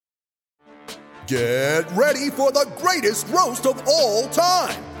Get ready for the greatest roast of all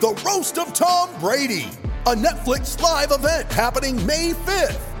time, the Roast of Tom Brady, a Netflix live event happening May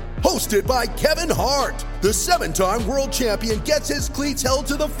 5th. Hosted by Kevin Hart, the 7-time world champion gets his cleats held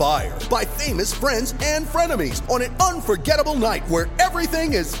to the fire by famous friends and frenemies on an unforgettable night where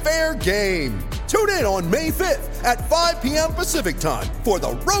everything is fair game. Tune in on May 5th at 5 p.m. Pacific time for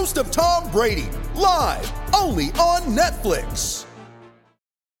the Roast of Tom Brady, live only on Netflix.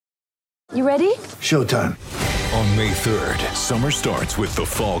 You ready? Showtime. On May 3rd, summer starts with The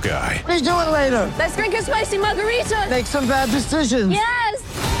Fall Guy. Let's do it later. Let's drink a spicy margarita. Make some bad decisions. Yes!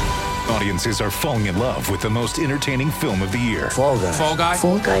 Audiences are falling in love with the most entertaining film of the year. Fall Guy. Fall Guy?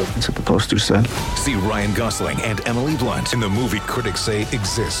 Fall guy. That's what the poster said. See Ryan Gosling and Emily Blunt in the movie critics say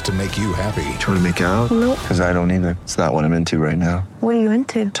exists to make you happy. Trying to make it out? Nope. Because I don't either. It's not what I'm into right now. What are you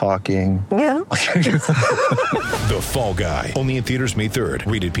into? Talking. Yeah. The Fall Guy. Only in theaters May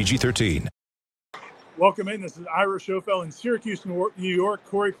 3rd. Rated PG-13. Welcome in. This is Ira Schofel in Syracuse, New York.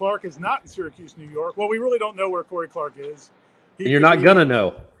 Corey Clark is not in Syracuse, New York. Well, we really don't know where Corey Clark is. You're not going to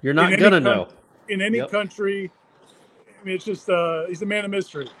know. You're not going to know. In any country. I mean, it's just, he's a man of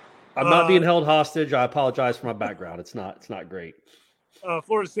mystery. I'm not being held hostage. I apologize for my background. It's not great.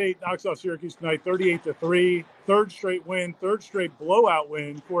 Florida State knocks off Syracuse tonight, 38-3. Third straight win, third straight blowout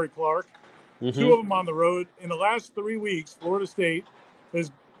win, Corey Clark. Mm-hmm. Two of them on the road. In the last 3 weeks, Florida State has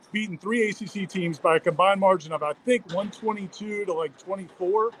beaten 3 ACC teams by a combined margin of, I think, 122 to like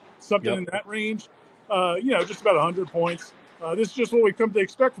 24, something in that range. Just about 100 points. This is just what we've come to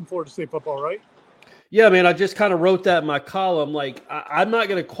expect from Florida State football, right? Yeah, man, I just kind of wrote that in my column. Like, I'm not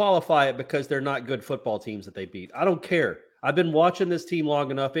going to qualify it because they're not good football teams that they beat. I don't care. I've been watching this team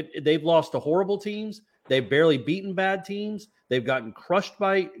long enough. They've lost to horrible teams. They've barely beaten bad teams. They've gotten crushed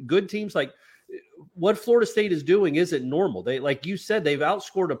by good teams. Like, what Florida State is doing isn't normal. They, like you said, they've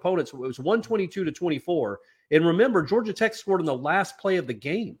outscored opponents. It was 122-24. And remember, Georgia Tech scored in the last play of the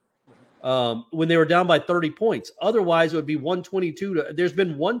game when they were down by 30 points. Otherwise, it would be 122. There's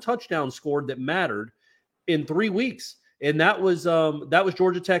been one touchdown scored that mattered in 3 weeks, and that was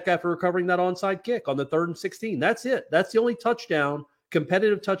Georgia Tech after recovering that onside kick on the 3rd and 16. That's it. That's the only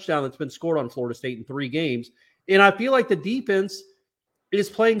competitive touchdown that's been scored on Florida State in 3 games. And I feel like the defense is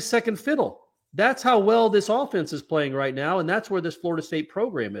playing second fiddle. That's how well this offense is playing right now, and that's where this Florida State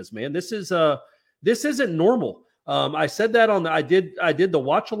program is, man. This isn't normal. I said that I did the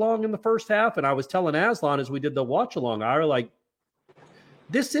watch along in the first half, and I was telling Aslan as we did the watch along, I was like,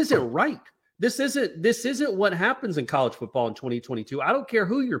 this isn't right. This isn't what happens in college football in 2022. I don't care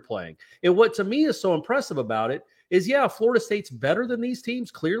who you're playing. And what to me is so impressive about it is, yeah, Florida State's better than these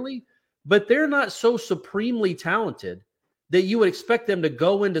teams, clearly, but they're not so supremely talented that you would expect them to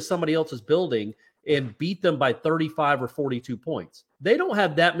go into somebody else's building and beat them by 35 or 42 points. They don't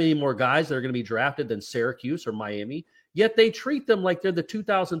have that many more guys that are going to be drafted than Syracuse or Miami, yet they treat them like they're the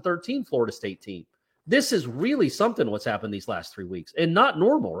 2013 Florida State team. This is really something what's happened these last 3 weeks, and not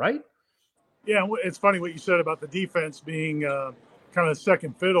normal, right? Yeah, it's funny what you said about the defense being kind of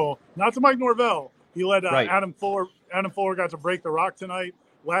second fiddle. Not to Mike Norvell. He let Adam Fuller. Adam Fuller got to break the rock tonight.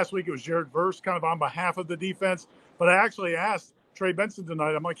 Last week it was Jared Verse kind of on behalf of the defense. But I actually asked Trey Benson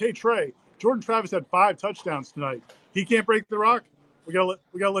tonight. I'm like, hey, Trey, Jordan Travis had 5 touchdowns tonight. He can't break the rock. We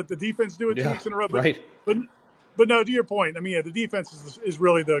gotta let the defense do it 2 weeks in a row. But, right. But no, to your point, I mean, the defense is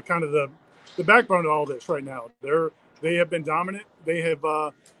really the kind of the backbone of all this right now. They have been dominant. They have,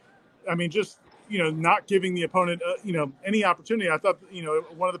 not giving the opponent, any opportunity. I thought,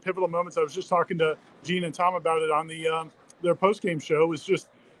 one of the pivotal moments, I was just talking to Gene and Tom about it on their post-game show, was just,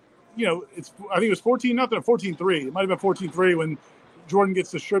 I think it was 14-0 or 14-3. It might have been 14-3 when Jordan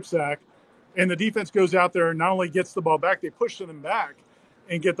gets the strip sack, and the defense goes out there and not only gets the ball back, they push them back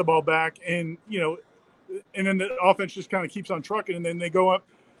and get the ball back, and and then the offense just kind of keeps on trucking, and then they go up,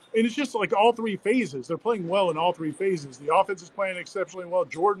 and it's just like all 3 phases. They're playing well in all 3 phases. The offense is playing exceptionally well.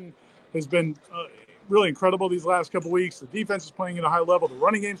 Jordan has been really incredible these last couple weeks. The defense is playing at a high level. The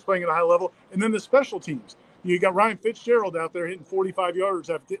running game is playing at a high level, and then the special teams. You got Ryan Fitzgerald out there hitting 45 yards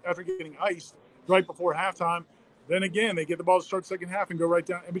after getting iced right before halftime. Then again, they get the ball to start second half and go right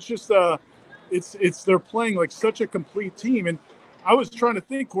down. It's just they're playing like such a complete team. And I was trying to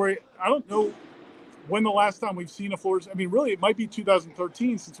think, Corey, I don't know when the last time we've seen a Florida. I mean, really, it might be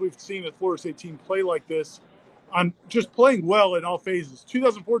 2013 since we've seen a Florida State team play like this, on just playing well in all phases.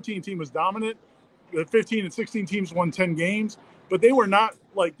 2014 team was dominant. The 15 and 16 teams won 10 games, but they were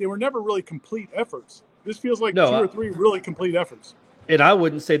never really complete efforts. This feels like 2 or 3 really complete efforts. And I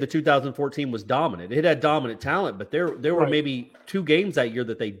wouldn't say the 2014 was dominant. It had dominant talent, but there were maybe 2 games that year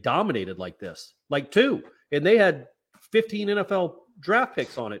that they dominated like this, like 2. And they had 15 NFL draft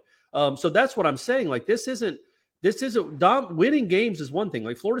picks on it. So that's what I'm saying. Like, this isn't winning games is one thing.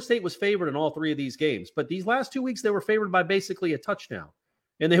 Like, Florida State was favored in all 3 of these games, but these last 2 weeks they were favored by basically a touchdown,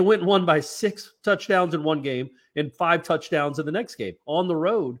 and they went and won by 6 touchdowns in one game and 5 touchdowns in the next game on the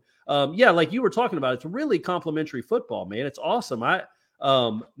road. Like you were talking about, it's really complimentary football, man. It's awesome.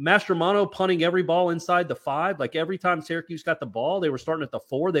 Mastromano punting every ball inside the 5. Like, every time Syracuse got the ball, they were starting at the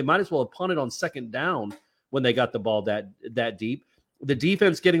 4. They might as well have punted on second down when they got the ball that deep. The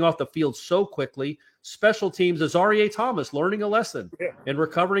defense getting off the field so quickly. Special teams, Azareye'h Thomas learning a lesson and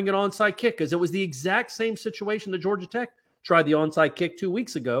recovering an onside kick, because it was the exact same situation that Georgia Tech tried the onside kick 2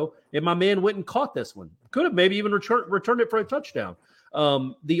 weeks ago, and my man went and caught this one. Could have maybe even returned it for a touchdown.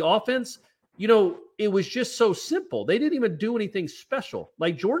 The offense, it was just so simple. They didn't even do anything special.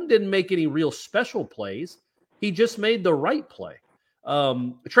 Like, Jordan didn't make any real special plays. He just made the right play.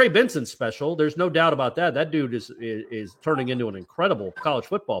 Trey Benson's special. There's no doubt about that. That dude is turning into an incredible college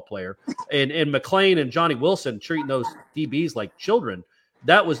football player. And McClain and Johnny Wilson treating those DBs like children.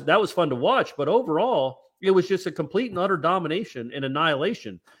 That was fun to watch. But overall, it was just a complete and utter domination and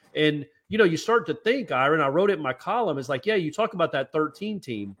annihilation. And, you start to think, Ira, I wrote it in my column, is like, yeah, you talk about that 13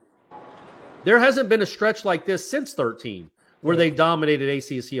 team. There hasn't been a stretch like this since 13 where they dominated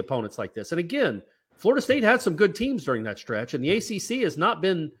ACC opponents like this. And again, Florida State had some good teams during that stretch, and the ACC has not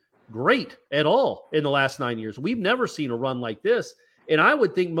been great at all in the last 9 years. We've never seen a run like this. And I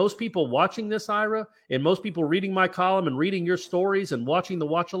would think most people watching this, Ira, and most people reading my column and reading your stories and watching the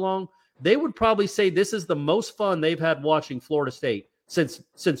watch along, they would probably say this is the most fun they've had watching Florida State since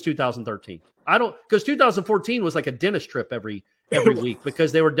 2013. Because 2014 was like a dentist trip every week,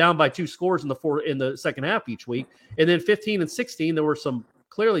 because they were down by 2 scores in the second half each week. And then 15 and 16, there were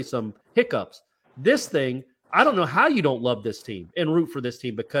clearly some hiccups. This thing, I don't know how you don't love this team and root for this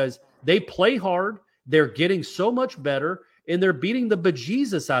team, because they play hard, they're getting so much better, and they're beating the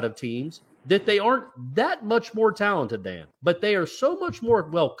bejesus out of teams that they aren't that much more talented than. But they are so much more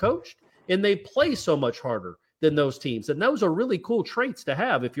well-coached, and they play so much harder than those teams. And those are really cool traits to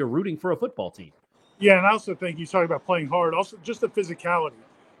have if you're rooting for a football team. Yeah, and I also think you talk about playing hard, also just the physicality.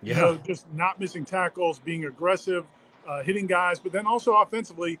 Yeah. Just not missing tackles, being aggressive, hitting guys, but then also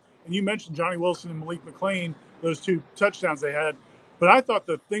offensively. And you mentioned Johnny Wilson and Malik McClain, those 2 touchdowns they had. But I thought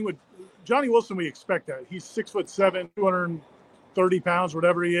the thing with Johnny Wilson, we expect that. He's 6'7", 230 pounds,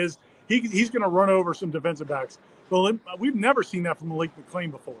 whatever he is. He's going to run over some defensive backs. But we've never seen that from Malik McClain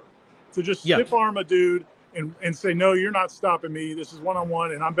before. To just stiff arm a dude and say, no, you're not stopping me. This is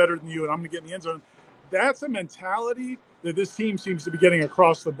one-on-one, and I'm better than you, and I'm going to get in the end zone. That's a mentality that this team seems to be getting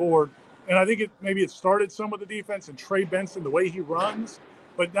across the board. And I think maybe it started some with the defense and Trey Benson, the way he runs.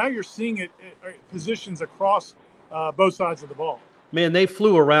 But now you're seeing it positions across both sides of the ball. Man, they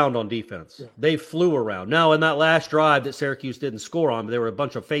flew around on defense. Yeah. They flew around. Now, in that last drive that Syracuse didn't score on, there were a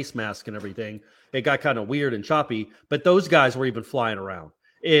bunch of face masks and everything. It got kind of weird and choppy, but those guys were even flying around.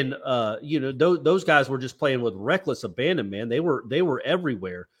 And, those guys were just playing with reckless abandon, man. They were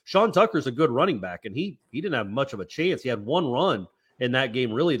everywhere. Sean Tucker's a good running back, and he didn't have much of a chance. He had one run in that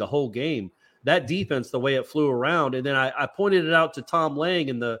game, really the whole game. That defense, the way it flew around. And then I pointed it out to Tom Lang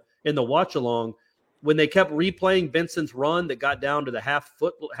in the watch along when they kept replaying Benson's run that got down to the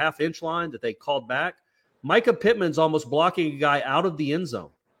half inch line that they called back. Micah Pittman's almost blocking a guy out of the end zone.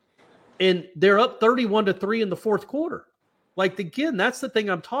 And they're up 31-3 in the fourth quarter. Like, again, that's the thing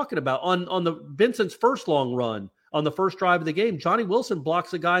I'm talking about. On the Benson's first long run on the first drive of the game, Johnny Wilson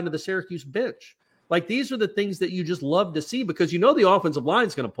blocks a guy into the Syracuse bench. Like, these are the things that you just love to see, because the offensive line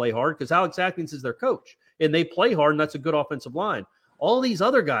is going to play hard because Alex Atkins is their coach, and they play hard, and that's a good offensive line. All these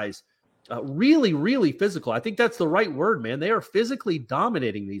other guys, really, really physical. I think that's the right word, man. They are physically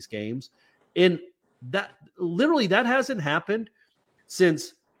dominating these games, and that hasn't happened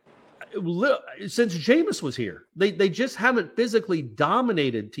since Jameis was here. They just haven't physically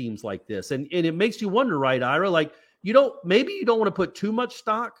dominated teams like this, and it makes you wonder, right, Ira? Like, maybe you don't want to put too much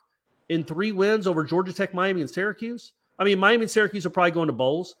stock in 3 wins over Georgia Tech, Miami, and Syracuse. I mean, Miami and Syracuse are probably going to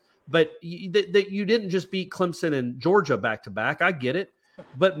bowls, but you didn't just beat Clemson and Georgia back-to-back. I get it.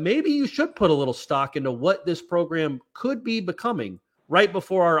 But maybe you should put a little stock into what this program could be becoming right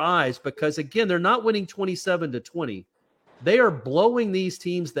before our eyes, because, again, they're not winning 27-20. They are blowing these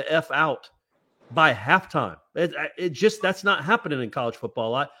teams the F out by halftime. That's not happening in college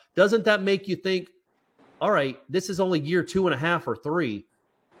football. Doesn't that make you think, all right, this is only year 2.5 or 3.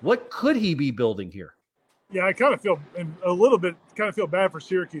 What could he be building here? Yeah, I kind of feel a little bit bad for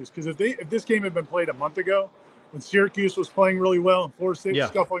Syracuse, because if this game had been played a month ago when Syracuse was playing really well and Florida State was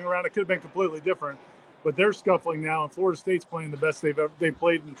scuffling around, it could have been completely different. but they're scuffling now, and Florida State's playing the best they've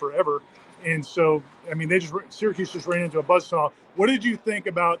played in forever. And so, I mean, Syracuse just ran into a buzzsaw. What did you think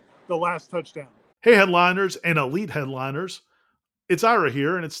about the last touchdown? Hey, headliners and elite headliners. It's Ira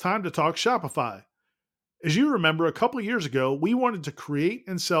here, and it's time to talk Shopify. As you remember, a couple years ago, we wanted to create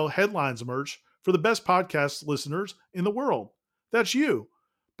and sell headlines merch for the best podcast listeners in the world. That's you.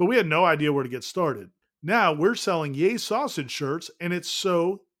 But we had no idea where to get started. Now we're selling Yay Sausage shirts, and it's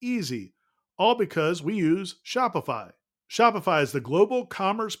so easy. All because we use Shopify. Shopify is the global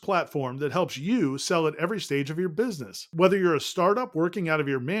commerce platform that helps you sell at every stage of your business. Whether you're a startup working out of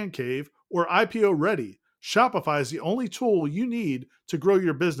your man cave or IPO ready, Shopify is the only tool you need to grow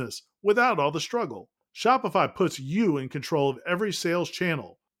your business without all the struggle. Shopify puts you in control of every sales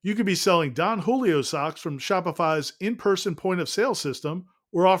channel. You could be selling Don Julio socks from Shopify's in-person point-of-sale system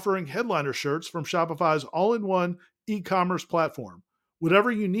or offering headliner shirts from Shopify's all-in-one e-commerce platform.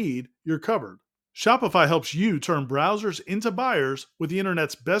 Whatever you need, you're covered. Shopify helps you turn browsers into buyers with the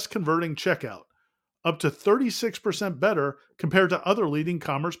internet's best converting checkout, up to 36% better compared to other leading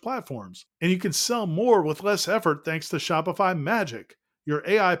commerce platforms. And you can sell more with less effort thanks to Shopify Magic, your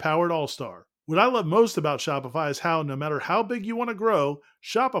AI-powered all-star. What I love most about Shopify is how no matter how big you want to grow,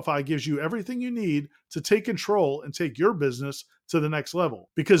 Shopify gives you everything you need to take control and take your business to the next level.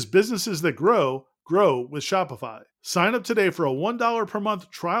 Because businesses that grow with Shopify. Sign up today for a $1 per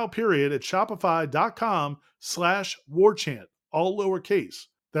month trial period at shopify.com/warchant, all lowercase.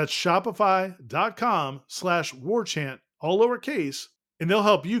 That's shopify.com/warchant, all lowercase, and they'll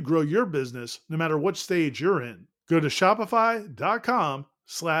help you grow your business no matter what stage you're in. Go to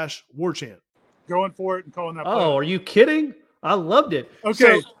shopify.com/warchant. Going for it and calling that play. Oh, are you kidding? I loved it.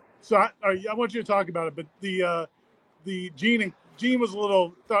 Okay, so I want you to talk about it, but the Gene was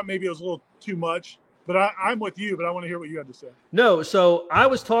thought maybe it was a little too much. But I'm with you, but I want to hear what you had to say. No, so I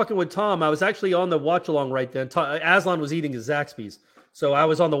was talking with Tom. I was actually on the watch-along right then. Aslan was eating his Zaxby's. So I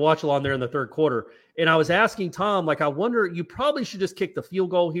was on the watch-along there in the third quarter. And I was asking Tom, I wonder, you probably should just kick the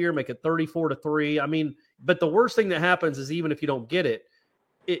field goal here, make it 34-3. I mean, but the worst thing that happens is even if you don't get it,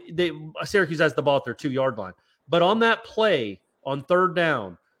 Syracuse has the ball at their 2-yard line. But on that play, on third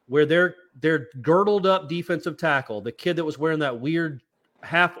down, where they're girdled up defensive tackle, the kid that was wearing that weird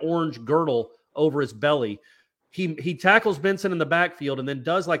half-orange girdle over his belly, he tackles Benson in the backfield and then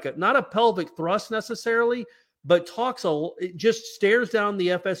does not a pelvic thrust necessarily, but just stares down the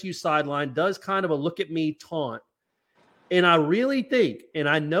FSU sideline, does kind of a look at me taunt. And I really think, and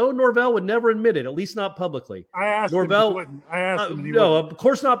I know Norvell would never admit it, at least not publicly. I asked Norvell, him. I asked him. No, of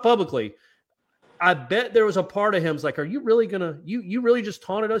course not publicly. I bet there was a part of him's are you really you really just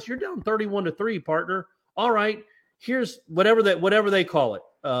taunted us? You're down 31-3, partner. All right, here's whatever they call it.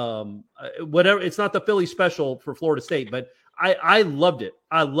 Whatever, it's not the Philly special for Florida State, but I loved it.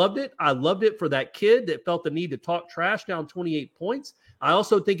 I loved it for that kid that felt the need to talk trash down 28 points. I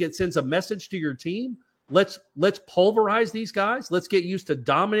also think it sends a message to your team. Let's pulverize these guys. Let's get used to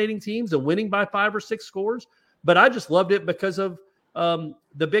dominating teams and winning by 5 or 6 scores. But I just loved it because of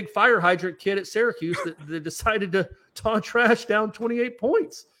the big fire hydrant kid at Syracuse that decided to talk trash down 28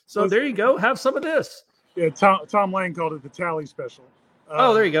 points. So there you go. Have some of this. Yeah, Tom Lang called it the tally special.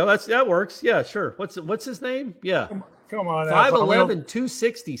 There you go. That works. Yeah, sure. What's his name? Yeah. Come on, 5'11",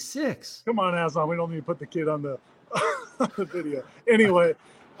 266. Come on, Aslan. We don't need to put the kid on the video. Anyway,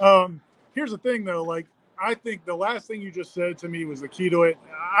 here's the thing, though. I think the last thing you just said to me was the key to it.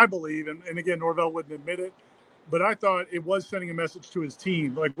 I believe, and again, Norvell wouldn't admit it, but I thought it was sending a message to his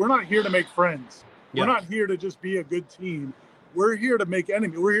team. We're not here to make friends. Yeah. We're not here to just be a good team. We're here to make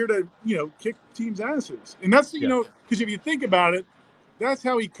enemies. We're here to, kick teams' asses. And that's, because if you think about it, that's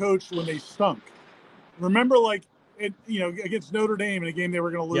how he coached when they stunk. Remember, against Notre Dame in a game they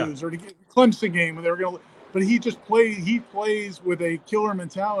were going to lose, or the Clemson game when they were going to lose. But he plays with a killer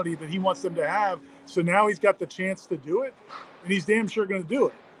mentality that he wants them to have. So now he's got the chance to do it, and he's damn sure going to do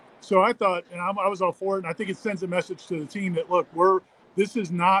it. So I thought, and I was all for it, and I think it sends a message to the team that, look, this is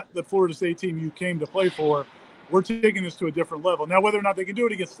not the Florida State team you came to play for. We're taking this to a different level. Now, whether or not they can do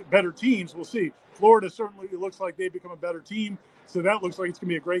it against better teams, we'll see. Florida certainly looks like they've become a better team, so that looks like it's going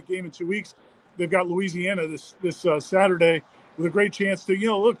to be a great game in 2 weeks. They've got Louisiana this Saturday with a great chance to,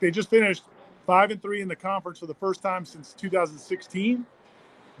 look, they just finished 5-3 in the conference for the first time since 2016.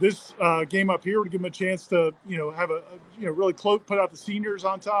 This game up here would give them a chance to, have a really close, put out the seniors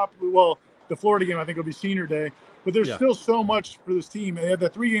on top. Well, the Florida game, I think, will be senior day. But there's still so much for this team. They had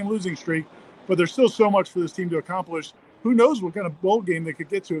that 3-game losing streak, but there's still so much for this team to accomplish. Who knows what kind of bowl game they could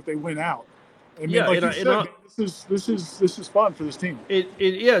get to if they win out. I mean, this is fun for this team.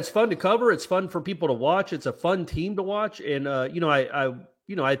 It's fun to cover. It's fun for people to watch. It's a fun team to watch. And,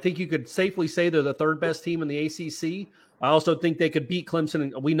 I think you could safely say they're the third best team in the ACC. I also think they could beat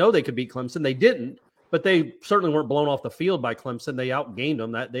Clemson. And we know they could beat Clemson. They didn't, but they certainly weren't blown off the field by Clemson. They outgained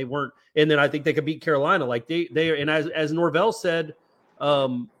them. That they weren't. And then I think they could beat Carolina. Like they and as Norvell said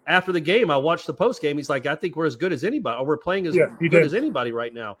after the game, I watched the post game. He's like, I think we're as good as anybody. Or we're playing as good as anybody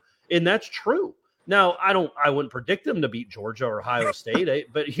right now, and that's true. Now I wouldn't predict them to beat Georgia or Ohio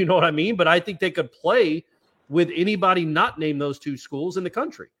State, but you know what I mean. But I think they could play with anybody not named those two schools in the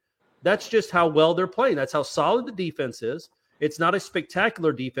country. That's just how well they're playing. That's how solid the defense is. It's not a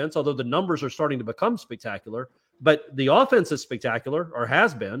spectacular defense, although the numbers are starting to become spectacular. But the offense is spectacular, or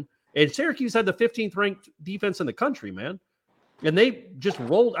has been. And Syracuse had the 15th ranked defense in the country, man. And they just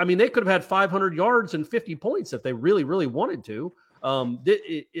rolled. I mean, they could have had 500 yards and 50 points if they really, really wanted to.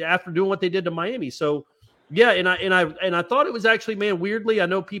 After doing what they did to Miami. So, yeah, and I thought it was actually, man, weirdly, I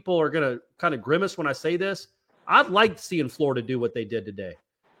know people are going to kind of grimace when I say this. I'd like seeing Florida do what they did today,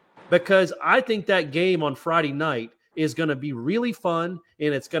 because I think that game on Friday night is going to be really fun,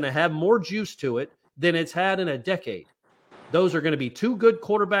 and it's going to have more juice to it than it's had in a decade. Those are going to be two good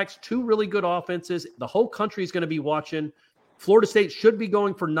quarterbacks, two really good offenses. The whole country is going to be watching. Florida State should be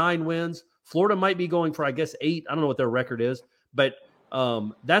going for 9 wins. Florida might be going for, I guess, 8. I don't know what their record is, but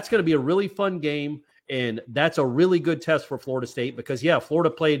that's going to be a really fun game, and that's a really good test for Florida State because, yeah, Florida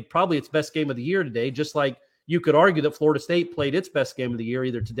played probably its best game of the year today, just like you could argue that Florida State played its best game of the year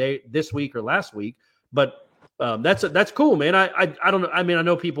either today, this week, or last week. But that's cool, man. I don't know. I mean, I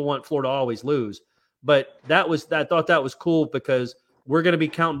know people want Florida to always lose, but I thought that was cool because we're going to be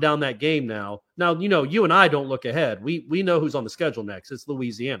counting down that game now. Now, you and I don't look ahead. We know who's on the schedule next. It's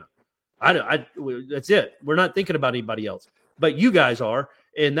Louisiana. That's it. We're not thinking about anybody else, but you guys are,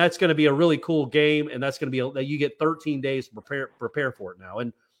 and that's going to be a really cool game. And that's going to be you get 13 days to prepare for it now.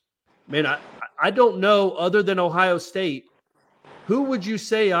 And man, I don't know, other than Ohio State, who would you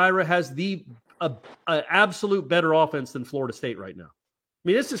say, Ira, has the absolute better offense than Florida State right now? I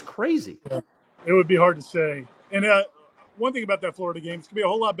mean, this is crazy. Yeah, it would be hard to say. And one thing about that Florida game, it's going to be a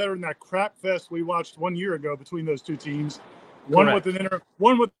whole lot better than that crap fest we watched 1 year ago between those two teams. One with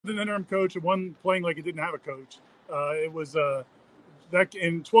an interim coach and one playing like it didn't have a coach. It was that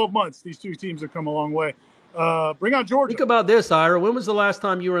in 12 months, these two teams have come a long way. Bring on Georgia. Think about this, Ira. When was the last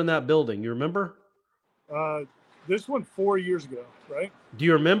time you were in that building? You remember? This one 4 years ago, right? Do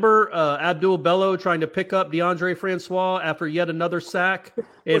you remember Abdul Bello trying to pick up DeAndre Francois after yet another sack?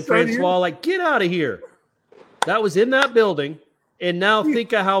 And Francois like, get out of here. That was in that building. And now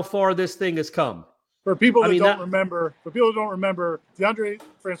think of how far this thing has come. For people that don't remember, DeAndre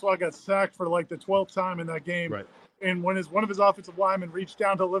Francois got sacked for like the 12th time in that game. Right. And when one of his offensive linemen reached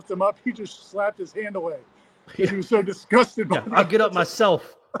down to lift him up, he just slapped his hand away. Yeah. He was so disgusted by that. I'll get up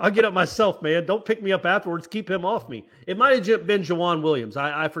myself, man. Don't pick me up afterwards. Keep him off me. It might have been Jawan Williams.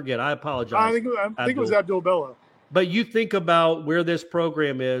 I forget. I apologize. I think it was Abdul Bello. But you think about where this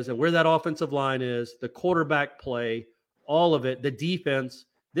program is and where that offensive line is, the quarterback play, all of it, the defense.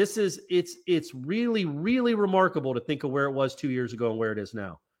 It's really, really remarkable to think of where it was 2 years ago and where it is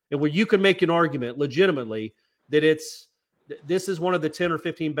now. And where you can make an argument legitimately that this is one of the 10 or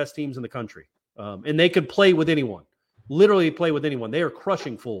 15 best teams in the country. And they could play with anyone, literally play with anyone. They are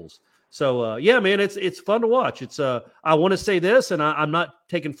crushing fools. So, yeah, man, it's fun to watch. I want to say this, and I'm not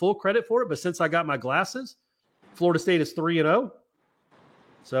taking full credit for it, but since I got my glasses, Florida State is 3-0.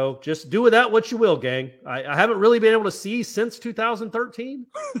 So just do with that what you will, gang. I haven't really been able to see since 2013.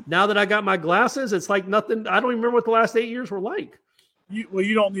 Now that I got my glasses, it's like nothing. I don't even remember what the last 8 years were like.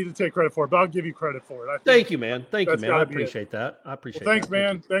 You don't need to take credit for it, but I'll give you credit for it. Thank you, man. I appreciate that. Thanks,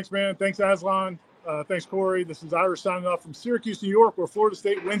 man. Thanks, man. Thanks, Aslan. Thanks, Corey. This is Ira signing off from Syracuse, New York, where Florida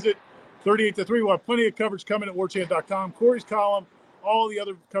State wins it 38-3. We'll have plenty of coverage coming at warchant.com. Corey's column, all the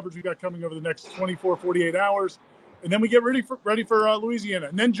other coverage we got coming over the next 24, 48 hours. And then we get ready for Louisiana.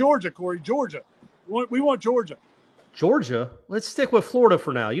 And then Georgia, Corey. Georgia. We want Georgia. Georgia? Let's stick with Florida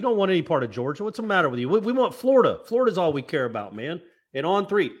for now. You don't want any part of Georgia. What's the matter with you? We want Florida. Florida's all we care about, man. And on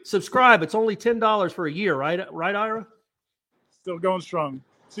 3. Subscribe. It's only $10 for a year, right, Ira? Still going strong.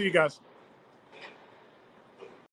 See you guys.